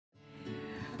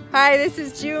Hi, this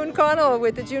is June Connell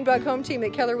with the Junebug home team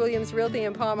at Keller Williams Realty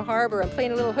in Palm Harbor. I'm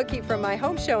playing a little hooky from my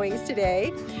home showings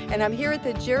today, and I'm here at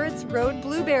the Jiretz Road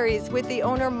Blueberries with the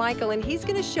owner Michael, and he's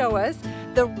going to show us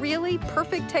the really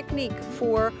perfect technique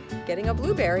for getting a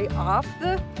blueberry off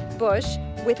the bush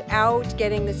without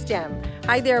getting the stem.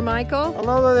 Hi there, Michael.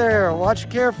 Hello there. Watch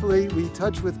carefully. We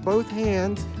touch with both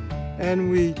hands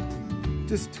and we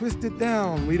just twist it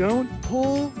down. We don't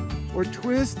pull or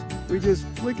twist, we just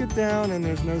flick it down and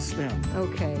there's no stem.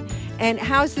 Okay. And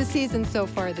how's the season so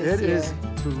far this year? It is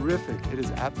terrific. It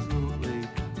is absolutely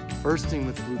bursting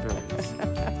with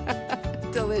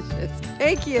blueberries. Delicious.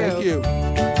 Thank you. Thank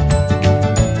you.